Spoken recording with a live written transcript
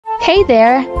Hey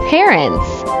there, parents!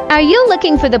 Are you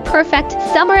looking for the perfect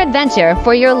summer adventure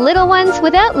for your little ones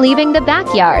without leaving the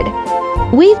backyard?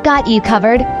 We've got you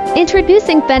covered.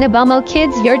 Introducing Benebomo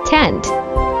Kids Yurt Tent.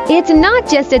 It's not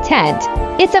just a tent,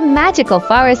 it's a magical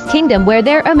forest kingdom where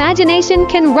their imagination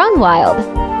can run wild.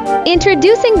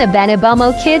 Introducing the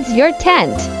Benebomo Kids Yurt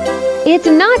Tent. It's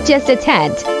not just a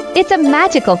tent, it's a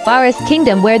magical forest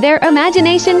kingdom where their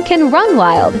imagination can run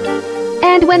wild.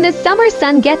 And when the summer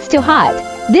sun gets too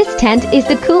hot, this tent is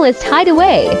the coolest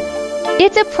hideaway.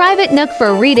 It's a private nook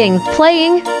for reading,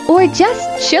 playing, or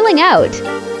just chilling out.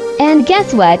 And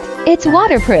guess what? It's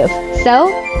waterproof, so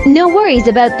no worries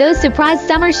about those surprise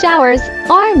summer showers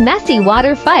or messy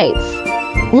water fights.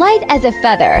 Light as a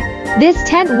feather, this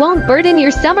tent won't burden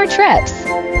your summer trips.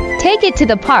 Take it to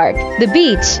the park, the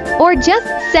beach, or just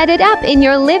set it up in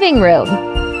your living room.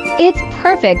 It's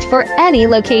perfect for any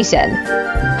location.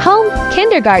 Home,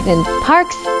 kindergarten,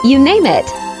 parks, you name it.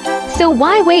 So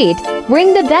why wait?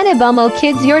 Bring the Benebomo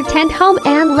Kids Yurt Tent home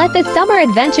and let the summer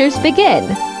adventures begin.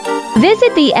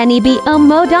 Visit the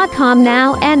benebomo.com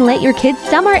now and let your kids'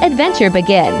 summer adventure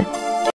begin.